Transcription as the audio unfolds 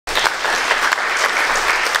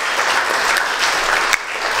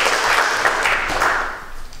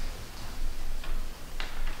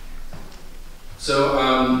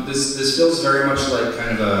this feels very much like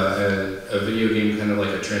kind of a video game, kind of like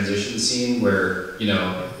a transition scene where, you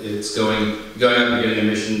know, it's going up and getting a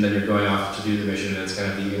mission, then you're going off to do the mission, and it's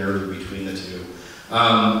kind of the interlude between the two.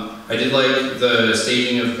 I did like the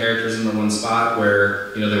staging of characters in the one spot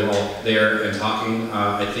where, you know, they were all there and talking.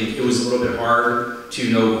 I think it was a little bit hard to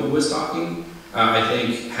know who was talking. I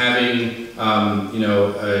think having, you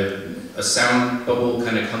know, a sound bubble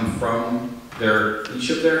kind of come from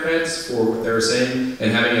each of their heads for what they were saying,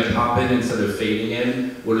 and having it pop in instead of fading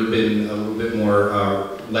in would have been a little bit more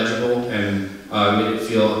legible and made it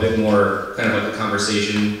feel a bit more kind of like a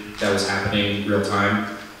conversation that was happening real time.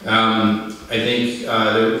 I think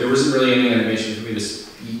there wasn't really any animation for me to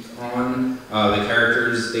speak on. The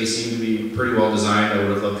characters, they seem to be pretty well designed. I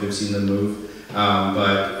would have loved to have seen them move, but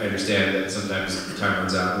I understand that sometimes time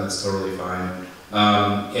runs out, and that's totally fine.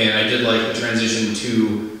 And I did like the transition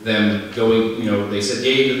to them going, you know, they said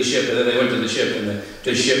yay to the ship, and then they went to the ship, and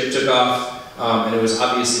the ship took off, and it was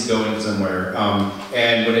obviously going somewhere.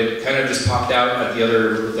 And when it kind of just popped out at the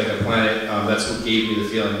other, looked like a planet, that's what gave me the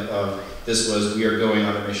feeling of this was, we are going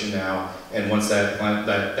on a mission now, and once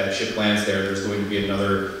that ship lands there, there's going to be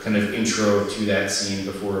another kind of intro to that scene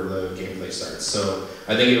before the gameplay starts. So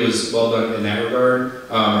I think it was well done in that regard,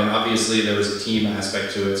 and obviously there was a team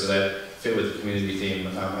aspect to it, so that fit with the community theme.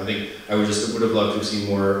 I think I would have loved to have seen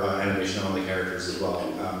more animation on the characters as well.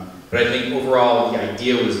 But I think overall the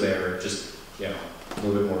idea was there, just, you know, a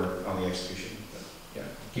little bit more on the execution. But, yeah,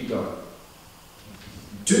 keep going.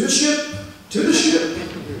 To the ship! To the ship!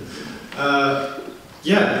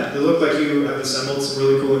 Yeah, it looked like you have assembled some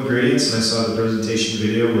really cool ingredients, and I saw the presentation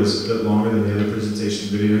video was a bit longer than the other presentation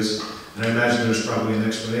videos. And I imagine there's probably an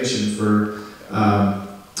explanation for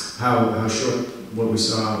how short what we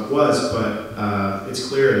saw was, but it's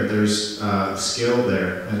clear that there's skill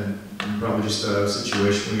there, and probably just a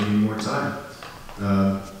situation where you need more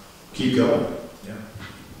time. Keep going. Yeah.